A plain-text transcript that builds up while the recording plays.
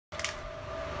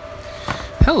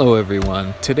Hello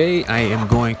everyone, today I am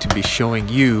going to be showing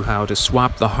you how to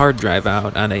swap the hard drive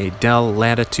out on a Dell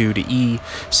Latitude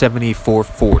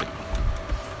E7440.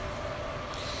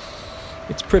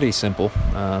 It's pretty simple.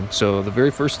 So the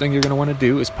very first thing you're going to want to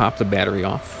do is pop the battery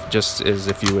off, just as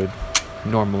if you would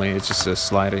normally. It's just a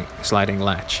sliding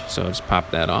latch, so just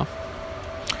pop that off.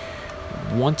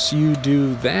 Once you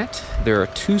do that, there are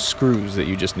two screws that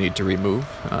you just need to remove.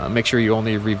 Make sure you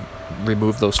only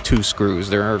remove those two screws.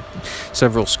 There are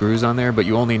several screws on there, but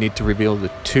you only need to remove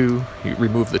the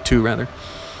two rather.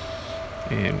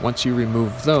 And once you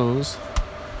remove those,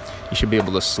 you should be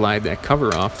able to slide that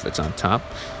cover off that's on top.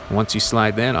 And once you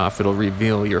slide that off, it'll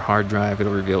reveal your hard drive,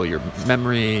 it'll reveal your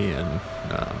memory and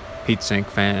heatsink,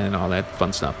 fan, all that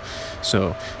fun stuff.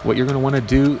 So what you're going to want to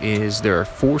do is there are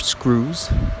 4 screws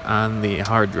on the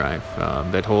hard drive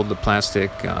that hold the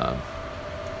plastic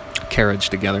carriage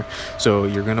together. So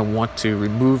you're going to want to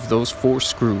remove those 4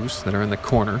 screws that are in the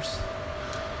corners.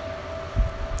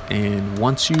 And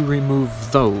once you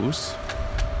remove those,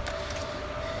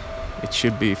 it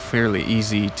should be fairly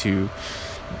easy to,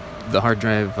 the hard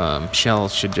drive shell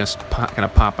should just kind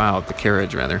of pop out, the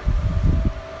carriage rather.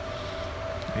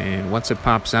 And once it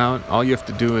pops out, all you have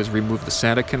to do is remove the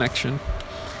SATA connection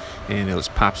and it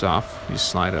just pops off. You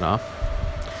slide it off.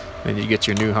 Then you get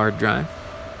your new hard drive.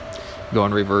 Go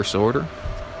in reverse order.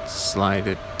 Slide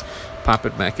it, pop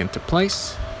it back into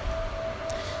place.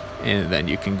 And then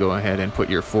you can go ahead and put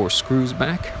your 4 screws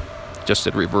back, just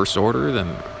in reverse order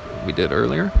than we did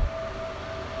earlier.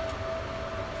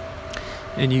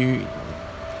 And you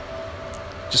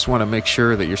just want to make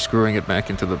sure that you're screwing it back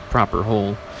into the proper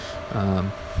hole.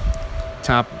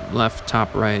 Top left,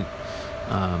 top right,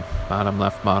 bottom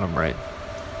left, bottom right.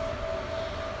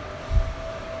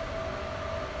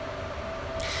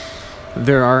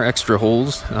 There are extra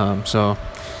holes, so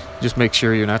just make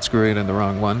sure you're not screwing in the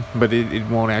wrong one, but it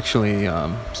won't actually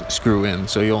screw in,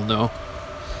 so you'll know.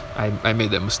 I made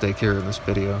that mistake here in this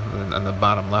video. On the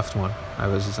bottom left one, I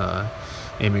was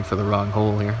aiming for the wrong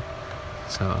hole here,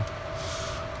 so.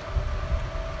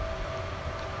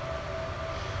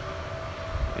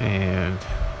 And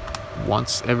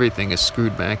once everything is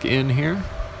screwed back in here,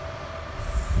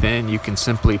 then you can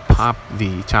simply pop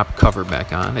the top cover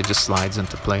back on. It just slides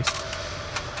into place.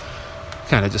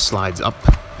 Kind of just slides up.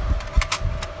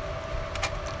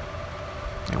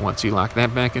 And once you lock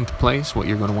that back into place, what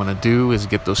you're going to want to do is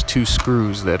get those 2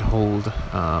 screws that hold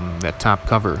that top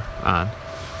cover on.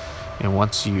 And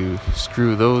once you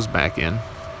screw those back in,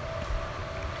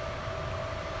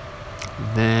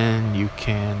 then you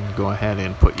can go ahead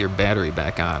and put your battery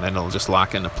back on and it'll just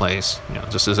lock into place,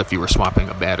 just as if you were swapping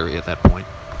a battery at that point.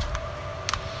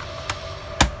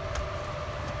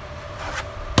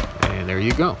 And there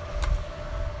you go.